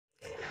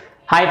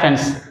Hi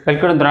friends,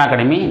 welcome to Drone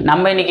Academy.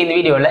 நம்ம இன்னைக்கு இந்த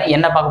வீடியோல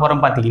என்ன பார்க்க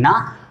போறோம் பாத்தீங்கன்னா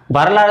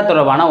வரலாறு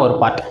தொடர்பான ஒரு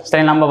பார்ட்.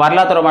 சரி, நம்ம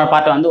வரலாறு தொடர்பான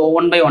பார்ட் வந்து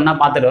ஒவ்வொன் பை ஒன்னா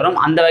பார்த்துட்டு வரோம்.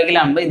 அந்த வகையில்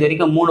நம்ம இது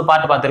வரைக்கும் 3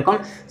 பார்ட் பார்த்திருக்கோம்.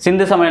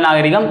 சிந்து சமய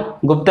நாகரிகம்,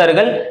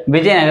 குப்தர்கள்,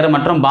 விஜயநகர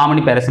மற்றும்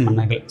பாமணி பேரரசு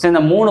மன்னர்கள். சோ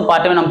இந்த 3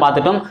 பார்ட்டுமே நம்ம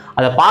பார்த்துட்டோம்.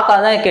 அதை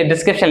பார்க்காத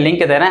டிஸ்கிரிப்ஷன்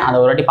லிங்க் தரேன், அதை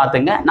ஒரு வாட்டி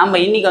பார்த்துங்க. நம்ம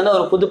இன்னைக்கு வந்து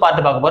ஒரு புது பார்ட்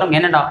பார்க்க போறோம்.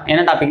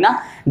 என்ன டாபிக்னா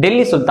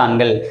டெல்லி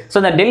சுல்தான்கள். ஸோ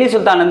இந்த டெல்லி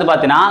சுல்தான் வந்து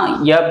பார்த்தீங்கன்னா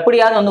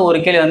எப்படியாவது வந்து ஒரு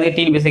கேள்வி வந்து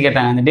டிஎன்பிஎஸ்சி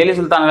கேட்டாங்க. இந்த டெல்லி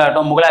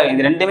சுல்தான்கள் முகலாயர்கள்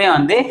இது ரெண்டுமே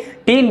வந்து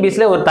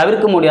டிஎன்பிஎஸ்சியில் ஒரு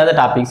தவிர்க்க முடியாத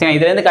டாபிக்ஸ்.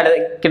 இதுலேருந்து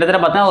கிட்டத்தட்ட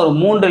பார்த்தீங்கன்னா ஒரு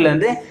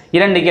 3லேருந்து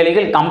 2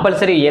 கேள்விகள்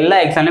கம்பல்சரி எல்லா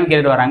எக்ஸாம்லையும்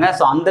கேட்டுட்டு வராங்க.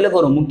 ஸோ அந்தளவுக்கு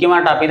ஒரு முக்கியமான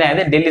டாபிக் தான்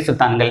இது டெல்லி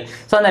சுல்தான்கள்.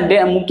 ஸோ அந்த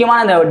முக்கியமான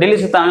இந்த டெல்லி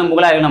சுல்தான்கள்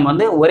முகலாயர்கள் நம்ம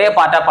வந்து ஒரே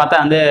பார்ட்டாக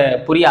பார்த்தா வந்து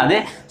புரியாது.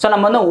 ஸோ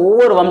நம்ம வந்து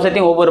ஒவ்வொரு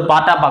வம்சத்தையும் ஒவ்வொரு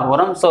பார்ட்டாக பார்க்க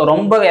போகிறோம். ஸோ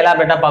ரொம்ப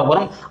எலாபரேட்டாக பார்க்க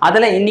போகிறோம்.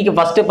 அதில் இன்னைக்கு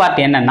ஃபர்ஸ்ட்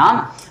பார்ட் என்னன்னா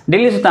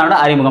டெல்லி சுல்தானோட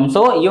அறிமுகம்.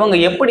 ஸோ இவங்க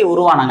எப்படி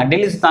உருவானாங்க,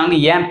 டெல்லி சுல்தானுக்கு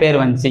ஏன்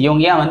பேர் வந்துச்சு,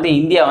 இவங்க ஏன் வந்து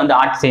இந்தியா வந்து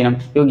ஆட்சி செய்யணும்,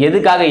 இவங்க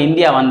எதுக்காக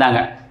இந்தியா வந்தாங்க,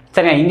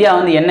 சரிங்க, இந்தியா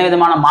வந்து என்ன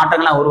விதமான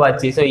மாற்றங்கள்லாம்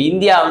உருவாச்சு, ஸோ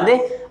இந்தியா வந்து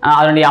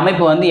அதனுடைய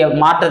அமைப்பு வந்து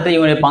மாற்றத்தை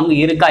இவங்களுடைய பங்கு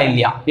இருக்கா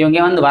இல்லையா, இவங்க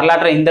வந்து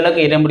வரலாற்றை இந்த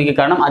அளவுக்கு இடம் பிடிக்க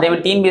காரணம், அதே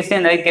மாதிரி டிஎன்பிஎஸ்சி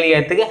நிறைய கேள்வி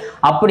எடுத்துக்கு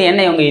அப்படி என்ன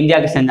இவங்க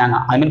இந்தியாவுக்கு செஞ்சாங்க,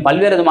 அதுமாதிரி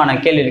பல்வேறு விதமான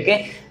கேள்வி இருக்கு.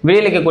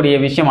 வெளியிடக்கூடிய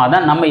விஷயமா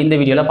தான் நம்ம இந்த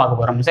வீடியோல பார்க்க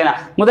போறோம். சரிங்களா,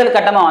 முதல்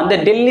கட்டமா வந்து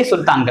டெல்லி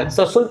சுல்தான்கள்.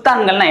 ஸோ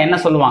சுல்தான்கள்னா என்ன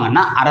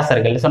சொல்லுவாங்கன்னா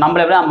அரசர்கள். ஸோ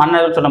நம்மள எப்படி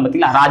மன்னர்கள் சொல்ல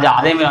பார்த்தீங்களா ராஜா,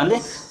 அதே மாதிரி வந்து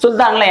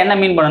சுல்தான்களை என்ன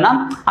மீன் பண்ணுன்னா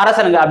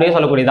அரசர்கள் அப்படியே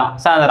சொல்லக்கூடியதான்.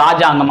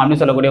 ராஜாங்கம்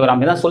அப்படின்னு சொல்லக்கூடிய ஒரு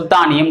அமைப்பு தான்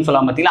சுல்தானியம்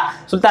சொல்லுவாங்க பார்த்தீங்களா.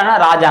 சுல்தானா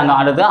ராஜாங்கம்,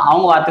 அடுத்து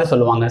அவங்க வார்த்தையை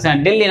சொல்லுவாங்க.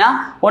 சரி, டெல்லினா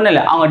ஒன்றும்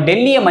இல்லை, அவங்க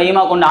டெல்லியை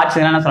மையமாக கொண்டு ஆட்சி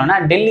என்ன சொல்றாங்கன்னா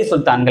டெல்லி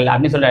சுல்தான்கள்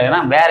அப்படின்னு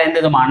சொல்றாங்க. வேற எந்த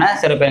விதமான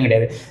சிறப்பேரும்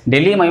கிடையாது.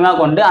 டெல்லி மையமாக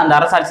கொண்டு அந்த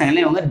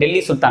அரசாட்சிகளை இவங்க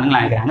டெல்லி சுல்தான்கள்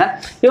நினைக்கிறாங்க.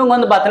 இவங்க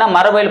வந்து பார்த்தீங்கன்னா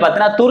மரபையில்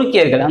பார்த்தீங்கன்னா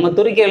துருக்கியர்கள், அவங்க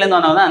துருக்கியிலேருந்து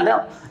வந்தவங்க தான் அந்த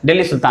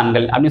டெல்லி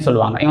சுல்தான்கள் அப்படின்னு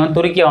சொல்லுவாங்க. இவங்க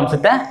துருக்கிய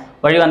வம்சத்தை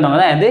வழி வந்தவங்க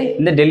தான் இது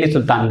இந்த டெல்லி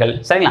சுல்தான்கள்.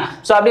 சரிங்களா,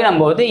 ஸோ அப்படி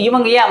போது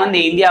இவங்க ஏன் வந்து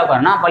இந்தியாவுக்கு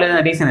வரனா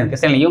பல்வேறு ரீசன் இருக்கு.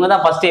 சரி, இவங்க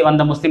தான் ஃபர்ஸ்ட்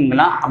வந்த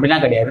முஸ்லீம்கள்லாம்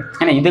அப்படிலாம் கிடையாது.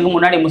 ஏன்னா இதுக்கு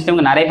முன்னாடி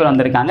முஸ்லீம்கள் நிறைய பேர்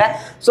வந்திருக்காங்க.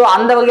 ஸோ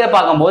அந்த வகையில்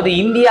பார்க்கும்போது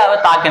இந்தியாவை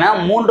தாக்கின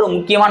 3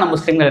 முக்கியமான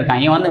முஸ்லீம்கள்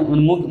இருக்காங்க. இவங்க வந்து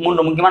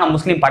 3 முக்கியமான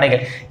முஸ்லீம்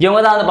படைகள்.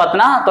 இவங்க தான் வந்து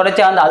பார்த்தீங்கன்னா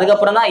தொடர்ச்சியாக வந்து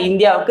அதுக்கப்புறம் தான்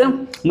இந்தியாவுக்கு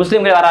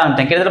முஸ்லீம்கள் வர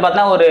ஆரம்பித்தாங்க. கிட்டத்தட்ட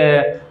பார்த்தீங்கன்னா ஒரு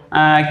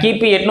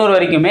கிபி 800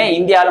 வரைக்குமே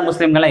இந்தியாவில்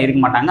முஸ்லீம்கள்லாம் இருக்க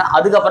மாட்டாங்க.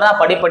 அதுக்கப்புறம் தான்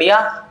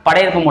படிப்படியாக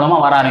படையெடுப்பு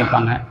மூலமாக வர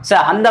ஆரம்பிப்பாங்க. ஸோ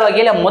அந்த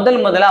வகையில்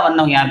முதலாக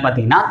வந்தவங்க யார்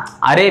பார்த்தீங்கன்னா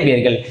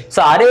அரேபியர்கள்.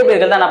 ஸோ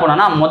அரேபியர்கள் தான் என்ன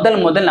பண்ணோம்னா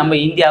முதல்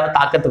நம்ம இந்தியாவை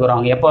தாக்கத்துக்கு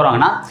வருவாங்க. எப்போ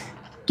வருவாங்கன்னா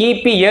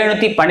கிபி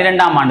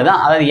 712ஆம் ஆண்டு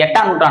தான், அதாவது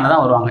 8ஆம் நூற்றாண்டு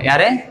தான் வருவாங்க.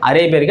 யாரு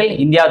அரேபியர்கள்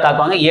இந்தியாவை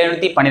தாக்குவாங்க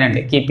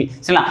 712 கிபி.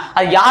 சரிங்களா,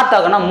 அது யார்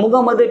தாக்குனா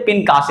முகமது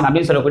பின் காசிம்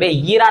அப்படின்னு சொல்லக்கூடிய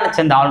ஈரானை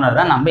சேர்ந்த ஆளுநர்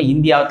தான் நம்ம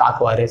இந்தியாவை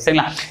தாக்குவார்.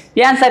 சரிங்களா,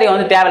 ஏன் சார்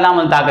வந்து தேவையில்லாம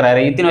வந்து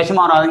தாக்குறாரு, இத்தனை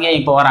வருஷமா அவங்க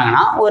இப்போ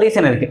வராங்கன்னா ஒரு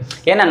ரீசன் இருக்கு.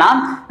 என்னன்னா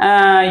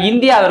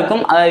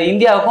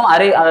இந்தியாவுக்கும்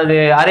அதாவது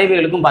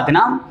அரேபியர்களுக்கும்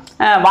பார்த்தீங்கன்னா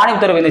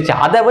வாணிபத்துறை இருந்துச்சு.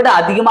 அதை விட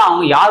அதிகமாக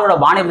அவங்க யாரோட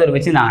வாணிபத்துறை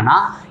வச்சிருந்தாங்கன்னா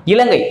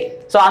இலங்கை.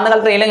 ஸோ அந்த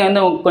காலத்தில் இலங்கை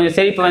வந்து கொஞ்சம்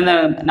செழிப்பு வந்து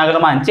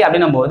நகரமாக இருந்துச்சு.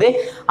 அப்படின்னும் போது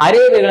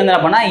அரேபியர்கள் வந்து என்ன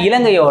பண்ணால்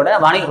இலங்கையோட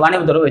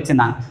வாணிபத்துறை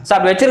வச்சிருந்தாங்க. ஸோ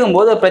அப்படி வச்சிருக்கும்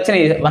போது ஒரு பிரச்சனை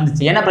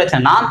வந்துச்சு. என்ன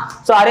பிரச்சனைனா,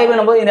 ஸோ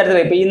அரேபியன் போது இந்த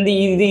இடத்துல இப்போ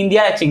இது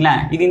இந்தியா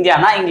வச்சிங்களேன், இது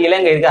இந்தியானா இங்கே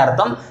இலங்கை இருக்கு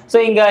அர்த்தம். ஸோ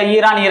இங்கே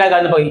ஈரான் ஈராக்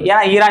வந்து போய்,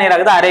 ஏன்னா ஈரான்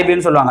ஈராக் தான்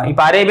அரேபியன் சொல்லுவாங்க.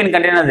 இப்போ அரேபியன்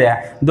கண்ட்ரி என்னது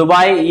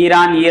துபாய்,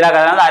 ஈரான்,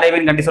 ஈராக், அதாவது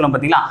அரேபியன் கண்ட்ரி சொல்லுவோம்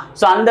பார்த்தீங்களா.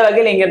 ஸோ அந்த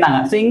வகையில் இங்கே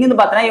இருந்தாங்க. ஸோ இங்கிருந்து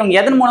பார்த்தீங்கன்னா இவங்க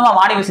எதன் மூலமாக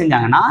வாணிபம்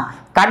செஞ்சாங்கன்னா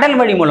கடல்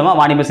வழி மூலமா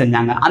வாணிபம்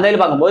செஞ்சாங்க. அந்த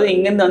வகையில் பார்க்கும்போது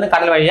இங்கிருந்து வந்து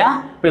கடல் வழியா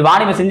இப்படி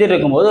வாணிபம் செஞ்சுட்டு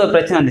இருக்கும்போது ஒரு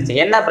பிரச்சனை வந்துச்சு.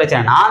 என்ன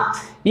பிரச்சனைனா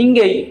இங்க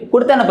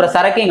கொடுத்து அனுப்புற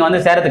சரக்கு இங்க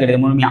வந்து சேரத்து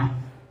கிடையாது முழுமையா.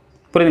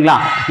 புரியுதுங்களா,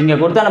 இங்க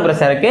கொடுத்து அனுப்புற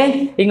சரக்கு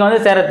இங்க வந்து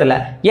சேரத்துல.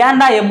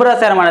 ஏன்டா எப்படா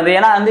சேரமானது,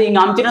 ஏன்னா வந்து இங்க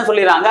அமிச்சுன்னு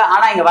சொல்லிடுறாங்க,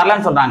 ஆனா இங்க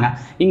வரலன்னு சொல்றாங்க.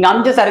 இங்க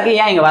அமிச்ச சரக்கு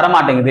ஏன் இங்க வர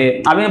மாட்டேங்குது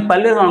அப்படின்னு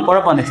பல்வேறு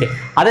குழப்பம் வந்துச்சு.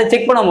 அதை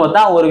செக் பண்ணும்போது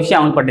தான் ஒரு விஷயம்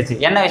அவங்க பட்டுச்சு.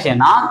 என்ன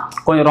விஷயம்னா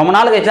கொஞ்சம் ரொம்ப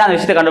நாள் கழிச்சு அந்த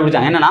விஷயத்தை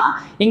கண்டுபிடிச்சாங்க. என்னன்னா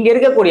இங்க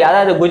இருக்கக்கூடிய,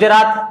 அதாவது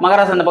குஜராத்,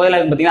 மகாராஷ்டிரா அந்த பகுதியில்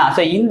பார்த்தீங்கன்னா,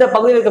 ஸோ இந்த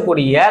பகுதியில்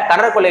இருக்கக்கூடிய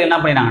கடற்கொள்ளைகள் என்ன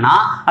பண்ணினாங்கன்னா,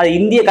 அது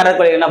இந்திய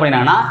கடற்கொள்ளைகள் என்ன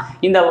பண்ணினாங்கன்னா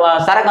இந்த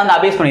சரக்கு வந்து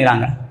அபேஸ்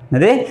பண்ணிடுறாங்க.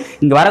 இது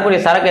இங்க வரக்கூடிய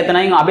சரக்கு எத்தனை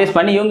இவங்க அபேஸ்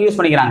பண்ணி இவங்க யூஸ்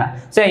பண்ணிக்கிறாங்க.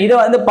 சரி, இதை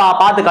வந்து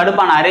பார்த்து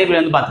கடுப்பான அரேபியர்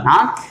வந்து பார்த்தீங்கன்னா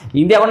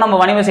இந்தியாவோட நம்ம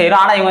வணிகம்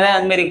செய்யறோம், ஆனா இவங்க தான்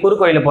அந்த மாதிரி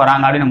குறுக்கு வழியில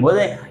போறாங்க அப்படின்னும்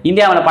போது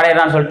இந்தியாவில்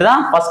படையிடறான்னு சொல்லிட்டு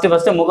தான்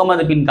ஃபர்ஸ்ட்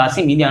முகமது பின்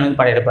காசிம் இந்தியாவில் வந்து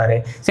படையெடுப்பாரு.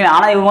 சரி,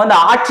 ஆனா இவங்க வந்து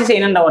ஆட்சி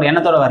செய்யணுன்ற ஒரு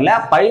எண்ணத்தோட வரல,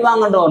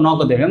 பழிவாங்கன்ற ஒரு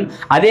நோக்கத்திலும்,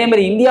 அதே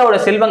மாதிரி இந்தியாவோட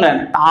செல்வங்களை,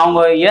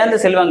 அவங்க இழந்த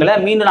செல்வங்களை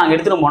மீண்டும் நாங்கள்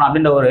எடுத்துட்டு போனோம்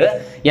அப்படின்ற ஒரு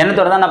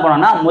எண்ணத்தோட தான் என்ன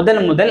பண்ணோம்னா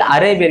முதல்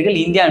அரேபியர்கள்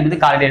இந்தியாவில் மீது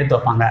காலடி எடுத்து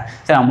வைப்பாங்க.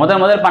 சரி,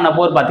 முதல் பண்ண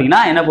போர்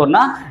பார்த்தீங்கன்னா என்ன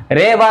போர்னா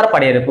ரேவார்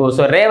படையெடுப்பு.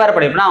 ஸோ ரேவார்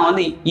படையெடுப்புனா அவங்க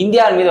வந்து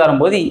இந்தியாவின் மீது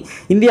வரும்போது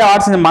இந்தியா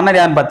ஆட்சி செஞ்ச மன்னர்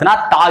யாருன்னு பார்த்தீங்கன்னா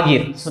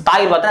தாகிர். ஸோ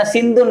தாகிர் பார்த்தீங்கன்னா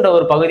சிந்துன்ற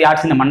ஒரு பகுதி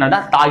ஆட்சி செஞ்ச மன்னர்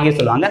தான் தாகிர்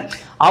சொல்லுவாங்க.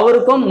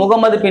 அவருக்கும்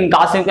முகமது பின்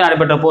காசிமுக்கும்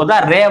நடைபெற்ற போது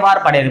தான்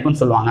ரேவார்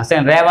படையெடுப்புன்னு சொல்லுவாங்க.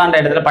 சரி, ரேவார்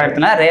இடத்துல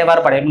படையெடுத்துனா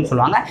ரேவார் படையெடுப்புன்னு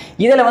சொல்லுவாங்க.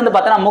 இதுல வந்து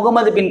பார்த்தீங்கன்னா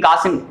முகமது பின்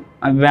காசிம்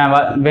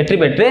வெற்றி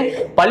பெற்று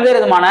பல்வேறு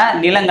விதமான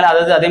நிலங்கள்,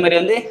 அதாவது அதே மாதிரி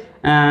வந்து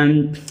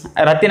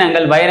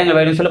ரத்தினங்கள், வைரங்கள்,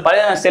 வைரம் சொல்லி பல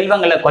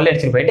செல்வங்களை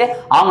கொள்ளையடிச்சிட்டு போயிட்டு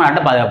அவங்க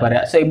நாட்டை பாதுகாப்பாரு.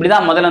 ஸோ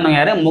இப்படிதான் முதல்ல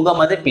யாரு,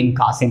 முகமது பின்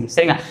காசிம்.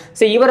 சரிங்களா?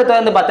 ஸோ இவரை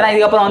தொடர்ந்து பார்த்தீங்கன்னா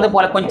இதுக்கப்புறம் வந்து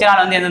கொஞ்ச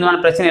நாள் வந்து எந்த விதமான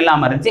பிரச்சனை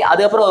இல்லாமல் இருந்துச்சு.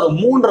 அதுக்கப்புறம் ஒரு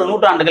 3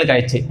 நூற்றாண்டுகள்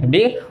கழிச்சு,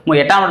 இப்படி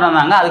 8ஆம் நூற்றாண்டு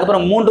இருந்தாங்க,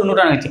 அதுக்கப்புறம் 3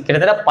 நூற்றாண்டு கழிச்சு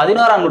கிட்டத்தட்ட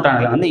 11ஆம்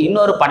நூற்றாண்டுல வந்து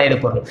இன்னொரு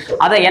படையெடுப்பு வரும்.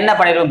 அதை என்ன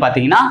படையெடுப்பு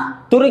பார்த்தீங்கன்னா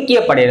துருக்கிய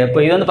படையெடுப்பு.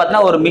 இது வந்து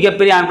பார்த்தீங்கன்னா ஒரு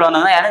மிகப்பெரிய அமைப்பில்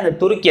வந்தவங்க யாரும் இந்த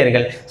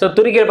துருக்கியர்கள். ஸோ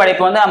துருக்கியர்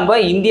படைப்பு வந்து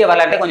நம்ம இந்திய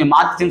வரலாற்றை கொஞ்சம்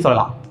மாற்றுச்சுன்னு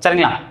சொல்லலாம்.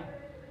 சரிங்களா?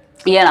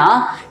 ஏன்னா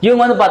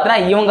இவங்க வந்து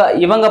பார்த்தீங்கன்னா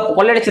இவங்க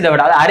கொள்ளடிச்சதை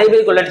விட,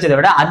 அரேபியர் கொள்ளடிச்சதை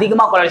விட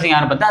அதிகமாக கொள்ளடிச்சவங்க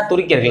யாரும் பார்த்தா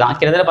துருக்கியர்கள் தான்.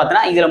 கிட்டத்தட்ட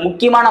பார்த்தீங்கன்னா இதுல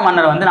முக்கியமான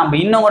மன்னர் வந்து நம்ம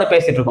இன்னும் கூட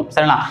பேசிட்டு இருக்கோம்.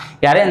 சரிங்களா?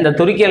 யாரே இந்த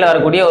துருக்கியில்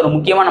வரக்கூடிய ஒரு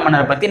முக்கியமான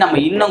மன்னரை பத்தி நம்ம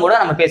இன்னும் கூட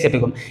நம்ம பேசிட்டு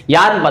இருக்கோம்.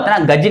 யாருன்னு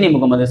பார்த்தீங்கன்னா கஜினி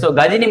முகமது. ஸோ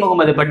கஜினி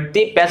முகமது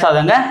பற்றி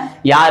பேசாதவங்க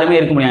யாருமே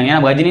இருக்க முடியாது.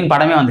 ஏன்னா கஜினின்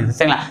படமே வந்தது.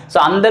 சரிங்களா? ஸோ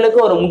அந்த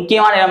அளவுக்கு ஒரு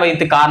முக்கியமான இடம்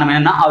வைத்து காரணம்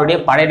என்னன்னா அவருடைய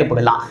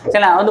படையெடுப்புகள் தான்.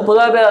 சரிங்களா? வந்து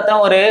பொதுவாக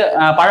ஒரு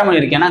பழமொழி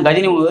இருக்கு. ஏன்னா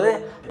கஜினி முகமது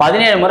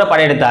 17 முறை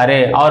படையெடுத்தாரு,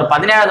 அவர்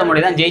 17வது முறை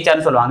தான்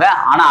ஜெயிச்சாருன்னு சொல்லுவாங்க.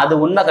 ஆனா அது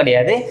உண்மை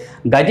கிடையாது.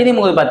 கஜினி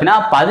முகமது பார்த்தீங்கன்னா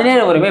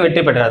 17 முறையுமே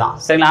வெற்றி பெற்றதான்.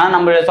 சரிங்களா? ஆனால்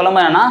நம்ம சொல்ல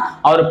என்னன்னா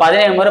அவர்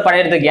 17 முறை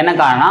படையெடுத்ததுக்கு என்ன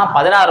காரணம்,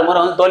 16 முறை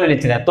வந்து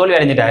தோல்வி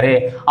அடைஞ்சிட்டாரு.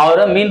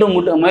 அவர் மீண்டும்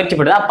முயற்சி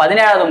பெற்று தான்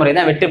 17வது முறை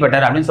தான் வெற்றி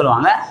பெற்றார் அப்படின்னு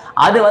சொல்லுவாங்க.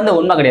 அது வந்து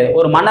உண்மை கிடையாது.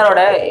 ஒரு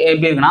மன்னரோட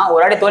எப்படி இருக்குன்னா,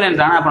 ஒரு அடி தோல்வி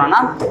என்ன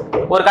பண்ணாங்கன்னா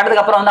ஒரு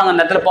கட்டத்துக்கு அப்புறம் வந்து அவங்க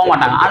அந்த இடத்துல போக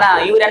மாட்டாங்க. ஆனா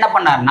இவர் என்ன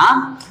பண்ணாருன்னா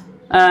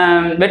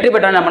வெற்றி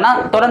பெற்றோம் என்ன பண்ணா,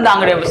 தொடர்ந்து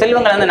அவங்களுடைய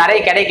செல்வங்கள் வந்து நிறைய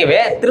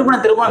கிடைக்கவே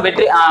திரும்ப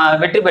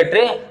வெற்றி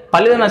பெற்று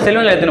பல்வேறு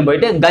செல்வங்கள் எடுத்துன்னு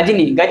போயிட்டு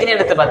கஜினி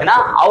எடுத்து பார்த்தீங்கன்னா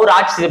அவர்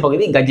ஆட்சி செய்த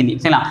பகுதி கஜினி.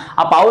 சரிங்களா?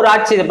 அப்போ அவர்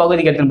ஆட்சி செய்த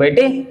பகுதிக்கு எடுத்துன்னு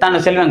போயிட்டு தன்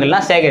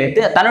செல்வங்கள்லாம்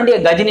சேகரித்து தன்னுடைய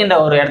கஜினின்ற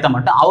ஒரு இடத்த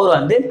மட்டும் அவர்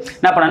வந்து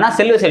என்ன பண்ணா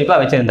செல்வ செழிப்பா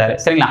வச்சிருந்தாரு.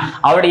 சரிங்களா?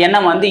 அவருடைய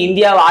எண்ணம் வந்து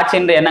இந்தியாவை ஆட்சி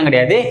என்ற எண்ணம்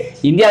கிடையாது.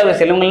 இந்தியாவில்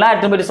செல்வங்கள்லாம்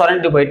எடுத்துன்னு போயிட்டு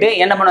சுரண்டிட்டு போயிட்டு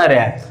என்ன பண்ணுவாரு,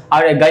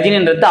 அவருடைய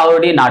கஜினின்றது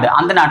அவருடைய நாடு,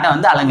 அந்த நாட்டை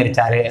வந்து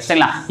அலங்கரிச்சாரு.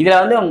 சரிங்களா?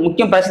 இதுல வந்து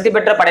முக்கியம் பிரசித்தி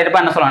பெற்ற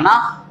படையெடுப்பா என்ன சொல்லணும்னா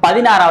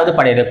 16வது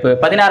படையெடுப்பு.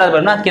 16வது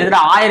படையெடுப்பு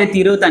கிட்டத்தட்ட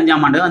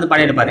 1025ஆம் ஆண்டு வந்து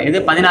படையெடுப்பாரு. இது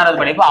 16வது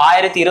படையெடுப்பு.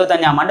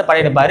 1025ஆம் ஆண்டு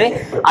படையெடுப்பாரு.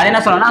 அது என்ன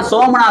சொல்லணும்னா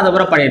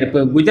சோமநாதபுர படையெடுப்பு.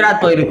 குஜராத்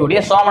பகுதியில் இருக்கக்கூடிய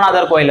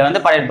சோமநாதர் கோயில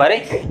வந்து படையெடுப்பாரு.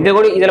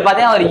 இதுல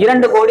பாத்தீங்கன்னா ஒரு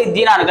 2 கோடி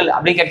தீனார்கள்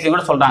அப்படி கிடைச்சது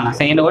கூட சொல்றாங்க.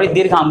 2 கோடி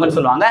தீர்காம்னு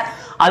சொல்லுவாங்க.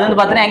 அது வந்து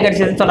பாத்தீங்கன்னா எங்க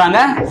கிடைச்சதுன்னு சொல்றாங்க,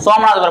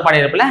 சோமநாதபுர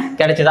படையெடுப்புல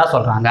கிடைச்சதா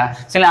சொல்றாங்க.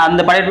 சரி,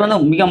 அந்த படையெடுப்பு வந்து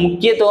மிக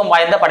முக்கியத்துவம்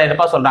வாய்ந்த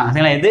படையெடுப்பா சொல்றாங்க.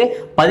 சரிங்களா? இது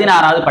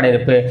 16வது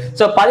படையெடுப்பு.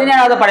 சோ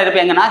 17வது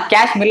படையெடுப்பு எங்கன்னா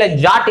காஷ்மீர்ல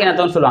ஜாட்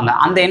இனத்தவர்னு சொல்லுவாங்க.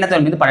 அந்த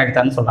இனத்தவர் மீது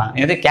படையெடுத்தாருன்னு சொல்றாங்க.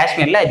 இது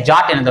காஷ்மீர்ல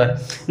ஜாட் இனத்தவர்.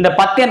 இந்த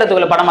 10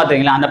 என்ற படம்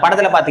பார்த்துருக்கீங்களா? அந்த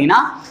படத்துல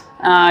பாத்தீங்கன்னா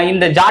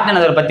இந்த ஜாட்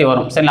இனத்தவர் பத்தி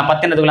வரும். சரிங்களா?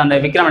 10 என்ற அந்த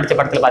விக்ரம் நடிச்ச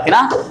படத்துல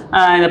பாத்தீங்கன்னா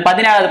இந்த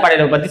 17வது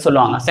படையெடுப்பு பத்தி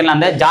சொல்லுவாங்க. சரிங்களா?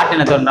 அந்த ஜாட்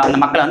இனத்தவர் அந்த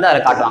மக்களை வந்து அதை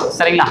காட்டுவாங்க.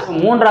 சரிங்களா?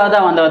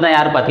 3வதா வந்தவர் தான்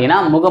யாரு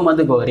பாத்தீங்கன்னா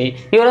முகமது கோரி.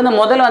 இவர் வந்து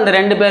முதல்ல வந்த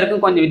 2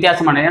 பேருக்கும் கொஞ்சம்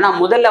வித்தியாசமான, ஏன்னா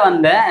முதல்ல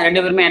வந்த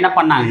 2 பேருமே என்ன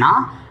பண்ணாங்கன்னா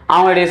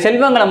அவங்களுடைய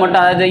செல்வங்களை மட்டும்,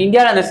 அதாவது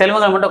இந்தியாவில் அந்த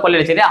செல்வங்களை மட்டும்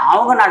கொள்ளையடிச்சிட்டு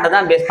அவங்க நாட்டை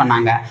தான் பேஸ்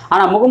பண்ணாங்க.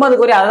 ஆனால் முகமது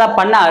கோரி அதை தான்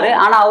பண்ணாரு.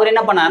 ஆனால் அவர்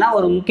என்ன பண்ணாருன்னா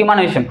ஒரு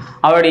முக்கியமான விஷயம்,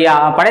 அவருடைய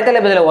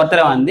படைத்தளபதியில்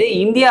ஒருத்தரை வந்து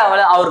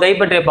இந்தியாவில் அவர்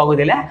கைப்பற்றிய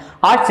பகுதியில்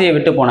ஆட்சியை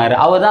விட்டு போனார்.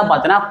 அவர் தான்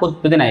பார்த்தீங்கன்னா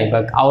குத்புதீன்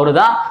ஐபக். அவர்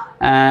தான்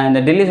இந்த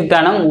டெல்லி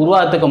சுல்தானம்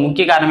உருவாகிறதுக்கு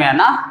முக்கிய காரணமே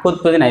என்ன,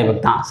 குத்புதீன்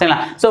ஐபக் தான். சரிங்களா?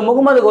 ஸோ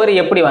முகமது கோரி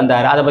எப்படி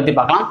வந்தார் அதை பற்றி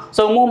பார்க்கலாம்.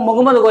 ஸோ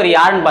முகமது கோரி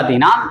யாருன்னு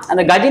பார்த்தீங்கன்னா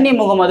அந்த கஜினி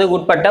முகமது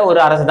உட்பட்ட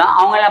ஒரு அரசு தான்.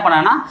 அவங்க என்ன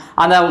பண்ணாங்கன்னா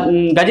அந்த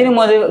கஜினி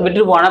முகமது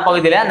விட்டு போன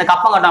பகுதியில் அந்த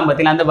கப்பங்கட்டாம்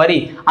பார்த்தீங்கன்னா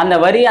அந்த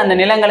வரி அந்த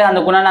நிலங்களை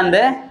அந்த குணான அந்த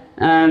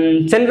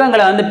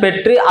செல்வங்களை வந்து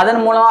பெற்று அதன்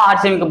மூலமா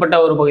ஆட்சி அமைக்கப்பட்ட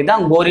ஒரு பகுதி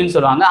தான் கோரின்னு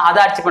சொல்லுவாங்க. அதை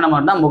ஆட்சி பண்ண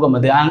மட்டும் தான்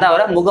முகமது, அதனால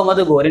அவரை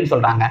முகமது கோரின்னு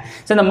சொல்றாங்க.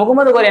 ஸோ இந்த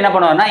முகமது கோரி என்ன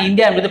பண்ணுவார்னா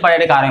இந்தியா மீது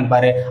படையெடுக்க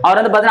ஆரம்பிப்பாரு. அவர்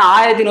வந்து பார்த்தீங்கன்னா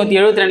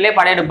 1172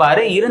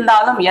 படையெடுப்பாரு.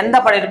 இருந்தாலும் எந்த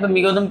படையெடுப்பு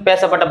மிகவும்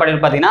பேசப்பட்ட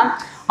படையெடுப்பு பார்த்தீங்கன்னா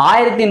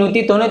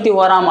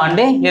 1191ஆம்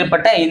ஆண்டு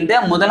ஏற்பட்ட இந்த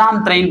முதலாம்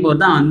ட்ரெயின்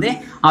போர் தான் வந்து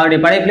அவருடைய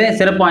படைப்பிலே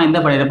சிறப்பு வாய்ந்த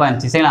படையெடுப்பா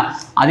இருந்துச்சு. சரிங்களா?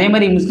 அதே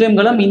மாதிரி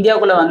முஸ்லிம்களும்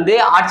இந்தியாவுக்குள்ள வந்து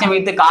ஆட்சி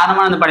அமைத்து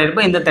காரணமான அந்த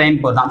படையெடுப்பு இந்த ட்ரெயின்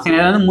போர் தான். சரி,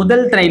 வந்து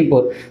முதல் ட்ரெயின்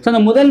போர். ஸோ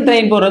இந்த முதல்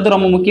ட்ரெயின் போர் வந்து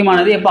ரொம்ப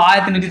முக்கியமானது. இப்போ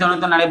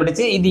 1191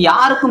 நடைபெற்றுச்சு. இது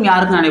யாருக்கும்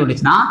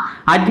நடைபெற்றுச்சுன்னா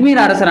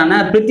அஜ்மீர்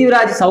அரசரான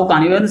பிருத்திவிராஜ்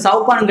சவுகான். இவர் வந்து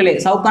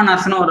சவுகான்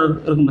அரசன் ஒரு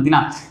இருக்கும்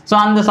பார்த்தீங்கன்னா, ஸோ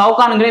அந்த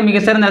சவுகான்களே மிக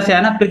சிறந்த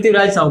அரசரான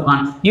பிருத்திவிராஜ்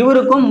சவுகான்,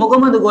 இவருக்கும்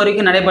முகமது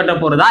கோரிக்கும் நடைபெற்ற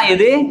போர் தான்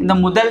இது இந்த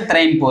முதல்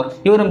ட்ரெயின் போர்.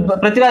 இவர்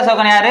பிருத்திவிராஜ்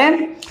சவுகான் யாரு,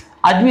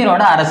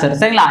 அஜ்மீரோட அரசர்.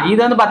 சரிங்களா? இது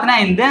வந்து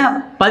பார்த்தீங்கன்னா இந்த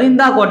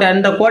பதிந்தா கோட்டை,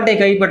 அந்த கோட்டை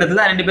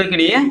கைப்பற்றதுல 2 பேருக்கு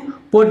இடையே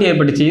போட்டி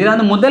ஏற்பட்டுச்சு. இது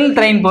வந்து முதல்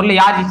ட்ரெயின் போர்ல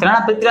யார் ஜெயிச்சிருன்னா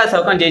பிருத்திவிராஜ்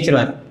சவுகான்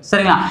ஜெயிச்சிருவார்.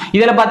 சரிங்களா?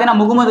 இதுல பார்த்தீங்கன்னா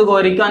முகமது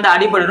கோரிக்கு வந்து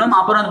அடிபடணும்.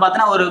 அப்புறம் வந்து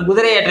பார்த்தீங்கன்னா ஒரு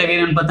குதிரை ஏற்ற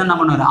வீரன் பார்த்து என்ன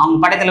பண்ணுவார், அவங்க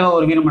படைத்தலைவர்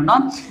ஒரு வீரன்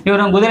மட்டும்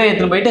இவர் குதிரை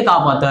ஏற்று போயிட்டு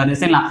காப்பாற்றுவார்.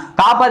 சரிங்களா?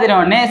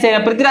 காப்பாற்றின உடனே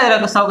சரி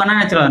பிருத்திவிராஜ் சவுகான் என்ன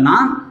நினைச்சிருவாருன்னா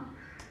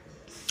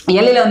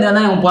எல்லையில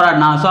வந்து இவங்க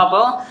போராடினா. ஸோ அப்போ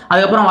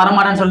அதுக்கப்புறம்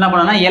வரமாட்டேன்னு சொல்லி என்ன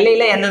பண்ணா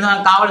எல்லையில எந்த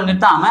விதமான காவல்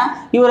நிறுத்தாம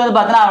இவர் வந்து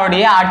பார்த்தீங்கன்னா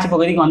அவருடைய ஆட்சி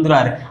பகுதிக்கு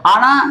வந்துருவாரு.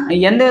 ஆனா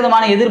எந்த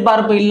விதமான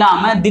எதிர்பார்ப்பு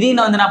இல்லாம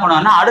திடீர்னு வந்து என்ன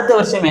பண்ணுவாருன்னா அடுத்த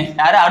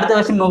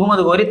வருஷம்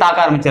முகமது கோரி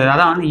தாக்க ஆரம்பிச்சாரு.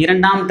 அதான் வந்து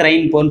 2ஆம்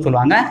ட்ரெயின் போர்னு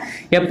சொல்லுவாங்க.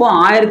 எப்போ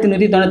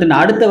 1192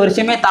 அடுத்த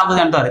வருஷமே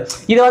தாக்குதல் நடத்துவாரு.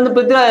 இதை வந்து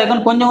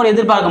பிருத்திவிராஜ் கொஞ்சம் கூட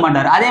எதிர்பார்க்க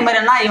மாட்டார். அதே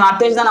மாதிரி என்ன இவன்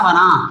அடுத்த வருஷம் தானே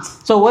வரான்,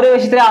 ஸோ ஒரு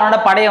விஷயத்துல அவனோட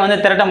படையை வந்து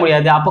திரட்ட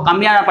முடியாது. அப்போ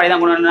கம்மியான படை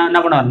தான்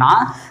என்ன பண்ணுவாருன்னா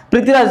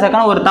பிருத்திவிராஜ்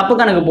சவுகான் ஒரு தப்பு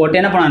கணக்கு போட்டு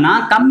என்ன பண்ணா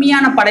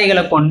கம்மியான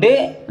படைகளை கொண்டு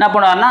என்ன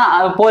பண்ணுவார்னா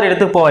போர்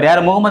எடுத்து போவார்.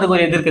 யார்? முகமது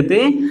கோரி எதிர்க்கிறது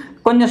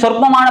கொஞ்சம்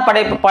சொற்பமான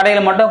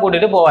படைகளை மட்டும்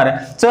கூட்டிட்டு போவார்.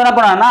 ஸோ என்ன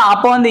பண்ணுவாருன்னா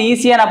அப்போ வந்து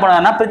ஈஸியாக என்ன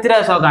பண்ணுவாருன்னா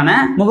பிருத்திவிராஜ் சௌகானை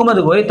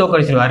முகமது கோரி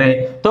தோக்கடிச்சிருவாரு.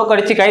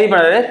 தோக்கடிச்சு கைது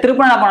பண்ணுவாரு.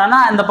 திருப்பி என்ன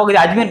பண்ணுவாருன்னா அந்த பகுதி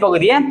அஜ்மீர்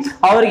பகுதியை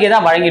அவருக்கே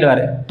தான்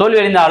வழங்கிடுவார்.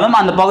 தோல்வி அடைந்தாலும்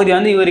அந்த பகுதியை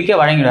வந்து இவருக்கே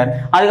வழங்கிடுவார்.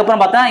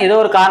 அதுக்கப்புறம் பார்த்தா ஏதோ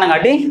ஒரு காரணம்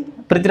காட்டி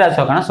பிருத்திவிராஜ்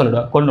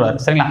சௌகானை கொண்டுவார்.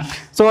 சரிங்களா?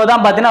 ஸோ அதான்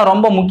பார்த்தீங்கன்னா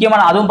ரொம்ப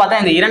முக்கியமான, அதுவும் பார்த்தா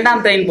இந்த இரண்டாம்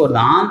தைன் போர்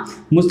தான்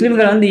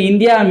முஸ்லிம்கள் வந்து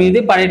இந்தியா மீது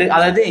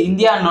அதாவது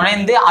இந்தியா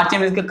நுழைந்து ஆட்சி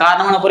அமைக்க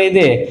காரணமான போர்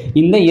இது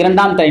இந்த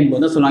இரண்டாம் தைன்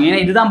போர் தான் சொல்லுவாங்க.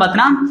 ஏன்னா இதுதான்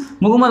பார்த்தீங்கன்னா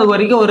முகமது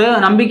கோரிக்கு ஒரு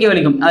நம்பிக்கை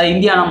அளிக்கும். அதாவது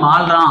இந்தியா நம்ம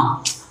ஆள்றோம்,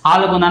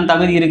 ஆளுக்கு தான்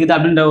தகுதி இருக்குது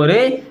அப்படின்ற ஒரு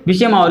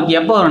விஷயம் அவருக்கு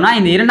எப்போ வரும்னா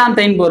இந்த இரண்டாம்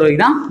தைன் போர்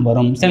வரைக்கும் தான்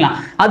வரும். சரிங்களா?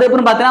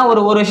 அதுக்கப்புறம் பார்த்தீங்கன்னா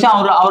ஒரு வருஷம்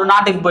அவர்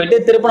நாட்டுக்கு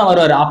போயிட்டு திருப்பணம்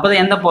வருவார்.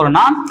 அப்போதான் எந்த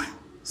போர்னா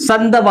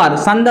சந்தவார்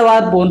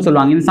போர்னு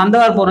சொல்லுவாங்க. இந்த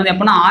சந்தவார் போர் வந்து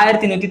எப்படின்னா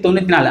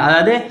 1194,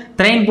 அதாவது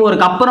ட்ரெயின்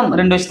போருக்கு அப்புறம்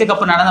 2 வருஷத்துக்கு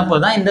அப்புறம் நடந்த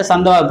போர் தான் இந்த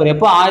சந்தவார் போர்.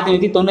 எப்போ?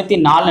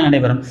 1194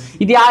 நடைபெறும்.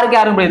 இது யாருக்கு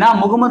ஆரம்பினா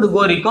முகமது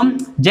கோரிக்கும்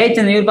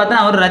ஜெயச்சந்திரன். இவர்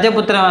பார்த்தா அவர்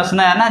ரஜபுத்திர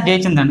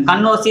ஜெயச்சந்திரன்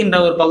கண்ணோசின்ற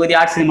ஒரு பகுதி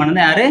ஆட்சி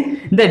மன்னன் யாரு?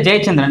 இந்த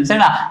ஜெயச்சந்திரன்.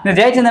 சரிங்களா? இந்த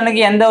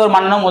ஜெயச்சந்திரனுக்கு எந்த ஒரு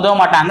மன்னனும் உதவ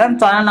மாட்டாங்க.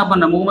 ஸோ அதனால என்ன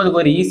பண்ற முகமது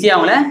கோரி ஈஸியாக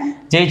அவங்கள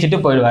ஜெயிச்சுட்டு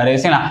போயிடுவாரு.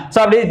 சரிங்களா? ஸோ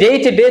அப்படி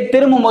ஜெயிச்சுட்டு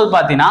திரும்பும் போது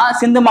பார்த்தீங்கன்னா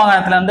சிந்து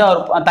மாகாணத்துல வந்து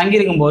அவர்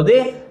தங்கியிருக்கும் போது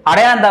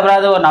அடையாளம்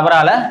தவறாத ஒரு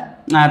நபரால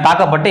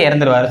தாக்கப்பட்டு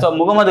இறந்துருவாரு. ஸோ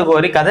முகமது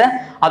கோரி கதை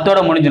அதோட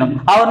முடிஞ்சிடும்.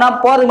 அவர்னா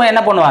போறதுக்கு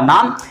என்ன பண்ணுவார்னா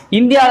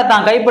இந்தியாவில்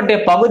தான் கைப்பற்றிய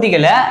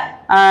பகுதிகளை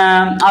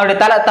அவருடைய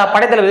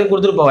படைத்தளபதி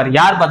கொடுத்துட்டு போவார்.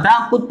 யார் பார்த்தா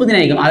குத்புதீன்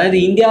ஐபக். அதாவது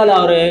இந்தியாவில்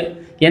அவர்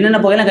என்னென்ன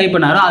பகுதியெல்லாம்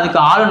கைப்பற்றினாரோ அதுக்கு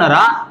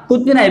ஆளுநரா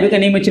குத்புதீன்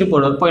ஐபக்கை நியமிச்சுட்டு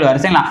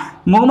போயிடுவார். சரிங்களா?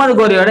 முகமது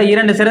கோரியோட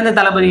 2 சிறந்த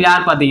தளபதி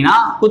யார் பார்த்தீங்கன்னா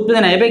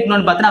குத்புதீன் ஐபக்,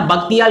 இன்னொன்று பார்த்தீங்கன்னா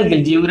பக்தியால்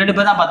கில்ஜி. இவங்க 2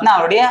 பேர் தான் பார்த்தீங்கன்னா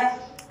அவருடைய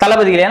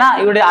தளபதிகள். ஏன்னா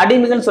இவருடைய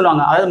அடிமைகள்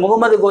சொல்லுவாங்க. அதாவது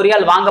முகமது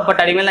கோரியால் வாங்கப்பட்ட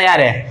அடிமைகள்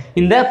யாரு?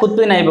 இந்த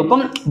குத்புதீன்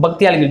ஐபக்கும்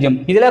பக்தியால் கில்ஜியும்.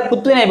 இதுல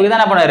குத்புதீன் ஐபக் தான்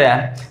என்ன பண்ணாரு?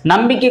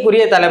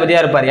 நம்பிக்கைக்குரிய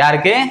தளபதியா இருப்பார்.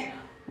 யாருக்கு?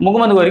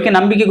 முகமது கோரிக்கு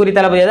நம்பிக்கைக்குரிய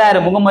தளபதியா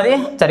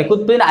தான்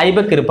குத்புதீன்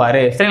ஐபக்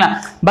இருப்பாரு. சரிங்களா?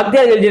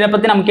 பக்தியால் கில்ஜியை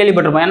பத்தி நம்ம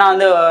கேள்விப்பட்டிருப்போம். ஏன்னா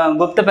வந்து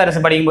குப்த பேரரசு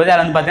படிக்கும் போது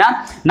அதில் வந்து பார்த்தீங்கன்னா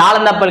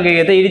நாலந்தா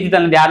பல்கலைக்கழகத்தை இடித்து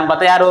தள்ளது யாருன்னு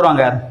பார்த்தா யார்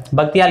வருவாங்க?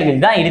 பக்தியால்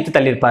கில்ஜி தான் இடித்து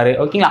தள்ளியிருப்பாரு.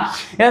 ஓகேங்களா?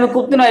 ஏன்னா வந்து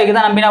குத்புதீன் ஐபக்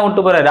தான் நம்பினா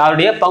விட்டு போறாரு,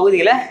 அவருடைய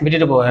பகுதிகளை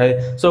விட்டுட்டு போவாரு.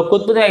 ஸோ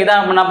குத்புதீன் ஐபக்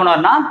தான் என்ன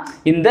பண்ணுவார்னா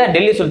இந்த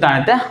டெல்லி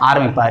சுல்தானத்தை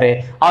ஆரம்பிப்பாரு.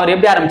 அவர்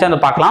எப்படி ஆரம்பிச்சா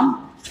அதை பார்க்கலாம்.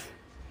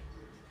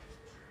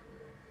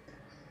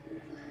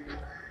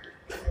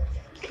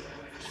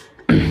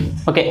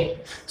 ஓகே,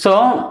 ஸோ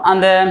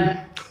அந்த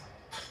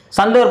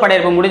சந்தூர்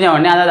படையெடுப்பு முடிஞ்ச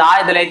உடனே, அதாவது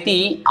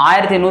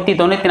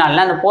 1194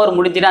 அந்த போர்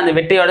முடிஞ்சுட்டு அந்த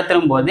வெற்றியோட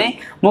திரும்பும்போது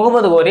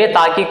முகமது கோரியை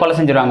தாக்கி கொலை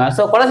செஞ்சிருவாங்க.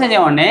 ஸோ கொலை செஞ்ச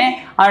உடனே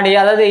அவருடைய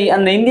அதாவது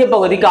அந்த இந்திய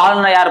பகுதிக்கு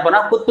ஆளுநர் யார் போனா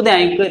குத்புதீன்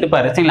ஐபக்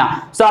இருப்பாரு. சரிங்களா?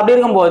 ஸோ அப்படி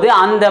இருக்கும்போது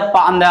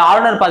அந்த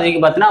ஆளுநர்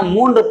பதவிக்கு பார்த்தீங்கன்னா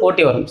 3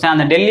 போட்டி வரும்.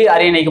 அந்த டெல்லி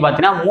அரியணைக்கு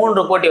பார்த்தீங்கன்னா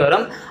 3 போட்டி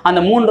வரும்.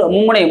 அந்த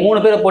 3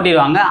 பேர்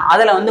போட்டிடுவாங்க.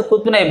 அதில் வந்து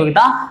குத்புதீன் ஐபக்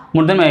தான்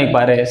முதன்மை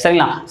வைப்பாரு.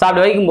 சரிங்களா? ஸோ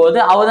அப்படி வைக்கும்போது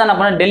அவர் தான் என்ன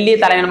பண்ண டெல்லியை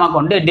தலைநகரமாக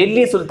கொண்டு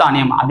டெல்லி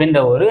சுல்தானியம்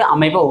அப்படின்ற ஒரு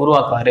அமைப்பை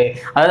உருவாக்குவார்.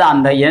 அதாவது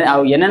அந்த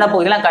என்னென்ன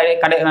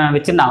பகுதியெல்லாம்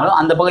வச்சிருந்தாங்களோ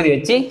அந்த பகுதி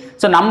வச்சு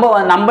ஸோ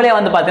நம்மளே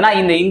வந்து பார்த்தீங்கன்னா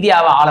இந்த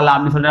இந்தியாவை ஆளலாம்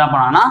அப்படின்னு சொல்லிட்டு என்ன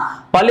பண்ணாங்கன்னா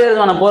பல்வேறு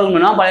விதமான போர்கள்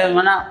மூலமா பல்வேறு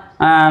விதமான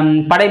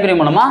படைப்பிரிவு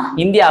மூலமா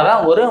இந்தியாவை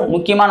ஒரு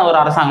முக்கியமான ஒரு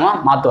அரசாங்கமா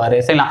மாற்றுவார்.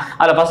 சரிங்களா?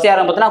 அதில் ஃபர்ஸ்ட்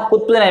யாரும் பார்த்தீங்கன்னா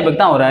குத்புதீன்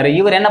ஐபக் தான் வருவார்.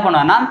 இவர் என்ன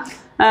பண்ணுவார்னா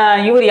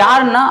இவர்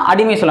யாருன்னா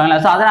அடிமை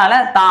சொல்லுவாங்களா. ஸோ அதனால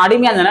தான்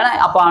அடிமையாக இருந்தனால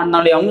அப்போ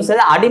நம்மளுடைய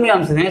வம்சத்தை அடிமை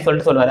வம்சத்தையும்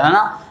சொல்லிட்டு சொல்லுவார்.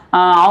 ஆனால்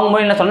அவங்க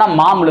மொழி என்ன சொன்னா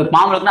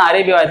மாமுலுக்னா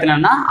அரேபிய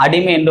வாயத்தில்னா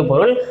அடிமை என்று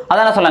பொருள்.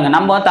 அதெல்லாம் சொல்லுவாங்க.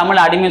 நம்ம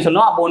தமிழ் அடிமை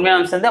சொல்லுவோம். அப்போ உண்மையான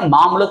வம்சத்தை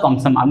மாமுலுக்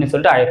வம்சம் அப்படின்னு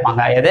சொல்லிட்டு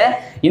அழைப்பாங்க. எது?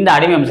 இந்த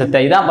அடிமை வம்சத்தை.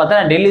 இதான் பார்த்தா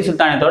டெல்லி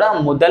சுல்தானியத்தோட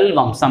முதல்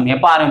வம்சம்.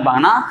 எப்போ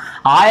ஆரம்பிப்பாங்கன்னா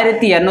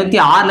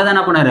 1206 தான்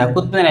என்ன பண்ணாரு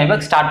குத்புதீன்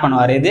ஐபக் ஸ்டார்ட்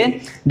பண்ணுவார். இது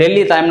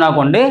டெல்லி தலைமையாக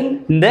கொண்டு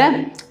இந்த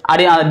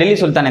டெல்லி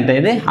சுல்தானியத்தை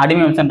இது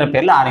அடிமை வம்சம்ன்ற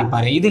பேர்ல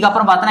ஆரம்பிப்பாரு.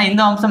 இதுக்கப்புறம் பார்த்தீங்கன்னா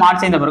இந்த வம்சம்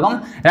ஆட்சி செய்த பிறகும்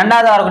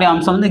 2வது வரக்கூடிய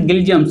வம்சம் வந்து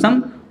கில்ஜி வம்சம்,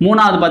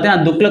 3வது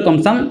பார்த்தீங்கன்னா துக்ளக்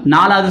வம்சம்,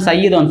 4வது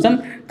சையீத் வம்சம்,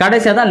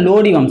 கடைசியாக தான்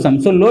லோடி வம்சம்.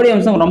 ஸோ லோடி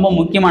வம்சம் ரொம்ப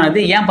முக்கியமானது.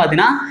 ஏன்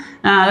பார்த்தீங்கன்னா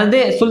அதாவது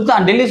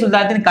டெல்லி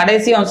சுல்தானத்தின்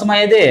கடைசி வம்சமா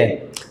எது?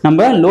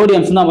 நம்ம லோடி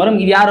வம்சம் தான் வரும்.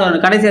 இது யார்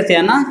கடைசியாக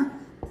செய்யணும்னா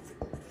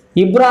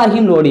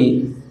இப்ராஹிம் லோடி.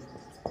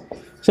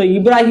 ஸோ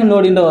இப்ராஹிம்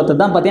லோடின்ற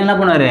ஒருத்தர் தான் பார்த்தீங்கன்னா என்ன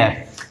பண்ணுவாரு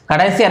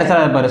கடைசி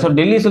அரசராக இருப்பார். ஸோ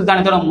டெல்லி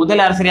சுல்தானத்தோட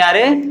முதல் அரசர்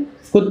யாரு?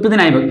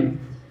 குத்புதீன் ஐபக்.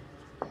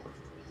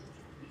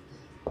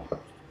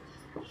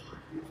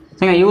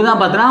 இவர் தான்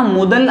பார்த்தீங்கன்னா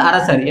முதல்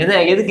அரசர்.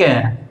 எதுக்கு?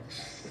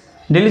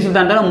 டெல்லி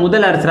சுல்தானத்தோட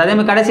முதல் அரசர். அதே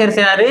மாதிரி கடைசி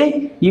அரசர் யாரு?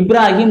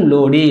 இப்ராஹிம்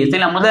லோடி.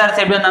 சரிங்களா? முதல்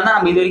அரசர் எப்படி வந்தால்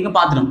நம்ம இது வரைக்கும்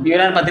பார்த்துட்டோம்.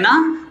 இவர் பார்த்தீங்கன்னா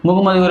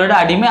முகமது கோரியோட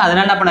அடிமை.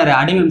 அதனால என்ன பண்ணாரு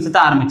அடிமை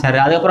வம்சத்தை ஆரம்பிச்சாரு.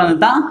 அதுக்கப்புறம்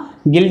வந்து தான்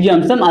கில்ஜி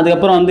வம்சம்,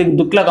 அதுக்கப்புறம் வந்து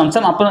துக்ளக்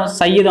வம்சம், அப்புறம்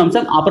சையீத்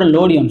வம்சம், அப்புறம்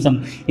லோடி வம்சம்.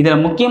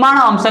 இதில் முக்கியமான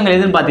வம்சங்கள்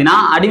எதுன்னு பார்த்தீங்கன்னா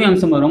அடிமை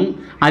வம்சம் வரும்,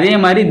 அதே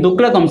மாதிரி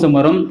துக்ளக் வம்சம்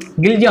வரும்,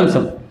 கில்ஜி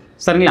வம்சம்.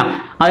 சரிங்களா?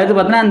 அதுக்கு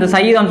பார்த்தீங்கன்னா இந்த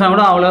சையீத் வம்சம்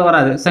கூட அவ்வளோ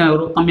வராது,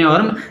 கம்மியாக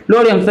வரும்.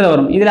 லோடி வம்சத்தில்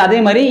வரும். இதில் அதே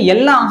மாதிரி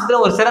எல்லா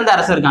வம்சத்திலும் ஒரு சிறந்த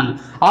அரசர் இருக்காங்க.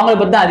 அவங்களை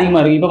பற்றி தான்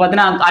அதிகமாக இருக்குது. இப்போ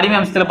பார்த்தீங்கன்னா அடிமை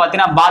வம்சத்தில்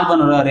பார்த்தீங்கன்னா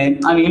பால்பன் வருவார்,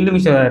 அவங்க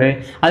இல்துமிஷ் வருவார்.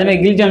 அதே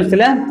மாதிரி கில்ஜி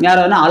வம்சத்தில்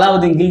யார் வருன்னா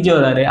அலாவுதீன் கில்ஜி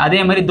வருவார். அதே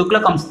மாதிரி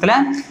துக்ளக் வம்சத்தில்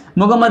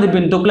முகமது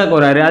பின் துக்ளக்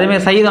வராரு.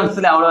 அதேமாதிரி சயீத்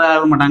வம்சத்தில் அவ்வளோ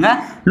வர மாட்டாங்க.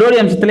 லோடி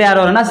வம்சத்தில்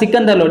யார் வரும்னா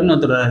சிக்கந்தர் லோடின்னு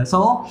ஒருத்தர் வராரு. ஸோ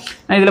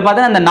இதில்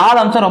பார்த்தீங்கன்னா இந்த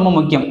 4 அம்சம் ரொம்ப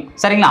முக்கியம்.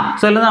 சரிங்களா?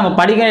 ஸோ இதில் நம்ம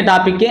படிக்கிற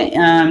டாப்பிக்கு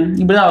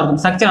இப்படி தான் இருக்கும்.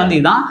 ஸ்ட்ரக்சர் வந்து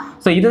இதுதான்.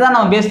 ஸோ இதுதான்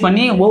நம்ம பேஸ்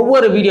பண்ணி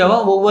ஒவ்வொரு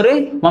வீடியோவும் ஒவ்வொரு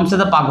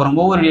வம்சத்தை பார்க்குறோம்.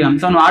 ஒவ்வொரு வீடியோ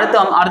ஸோ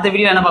அடுத்த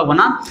வீடியோ என்ன பார்க்க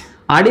போனால்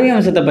அடிமை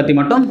வம்சத்தை பற்றி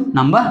மட்டும்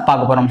நம்ம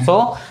பார்க்க போகிறோம். ஸோ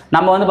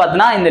நம்ம வந்து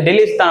பார்த்தீங்கன்னா இந்த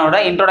டெல்லி சுல்தானோட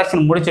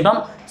இன்ட்ரோடக்ஷன் முடிச்சிட்டோம்.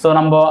 ஸோ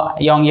நம்ம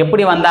அவங்க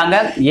எப்படி வந்தாங்க,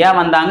 ஏன்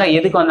வந்தாங்க,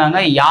 எதுக்கு வந்தாங்க,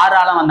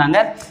 யாரால வந்தாங்க,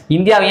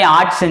 இந்தியாவை ஏன்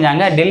ஆட்சி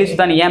செஞ்சாங்க, டெல்லி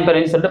சுல்தான் ஏன்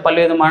பேருன்னு சொல்லிட்டு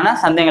பல்வேறு விதமான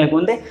சந்தேகங்களுக்கு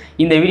வந்து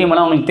இந்த வீடியோ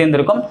மூலம் உங்களுக்கு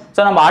தேர்ந்திருக்கும்.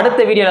 ஸோ நம்ம அடுத்த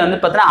வீடியோவில் வந்து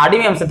பார்த்தீங்கன்னா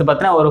அடிமை வம்சத்தை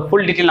பற்றின ஒரு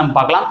ஃபுல் டீட்டெயில் நம்ம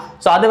பார்க்கலாம்.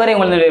 ஸோ அதுவரை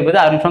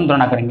உங்களுக்கு Arun from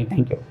drone academy.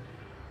 Thank you.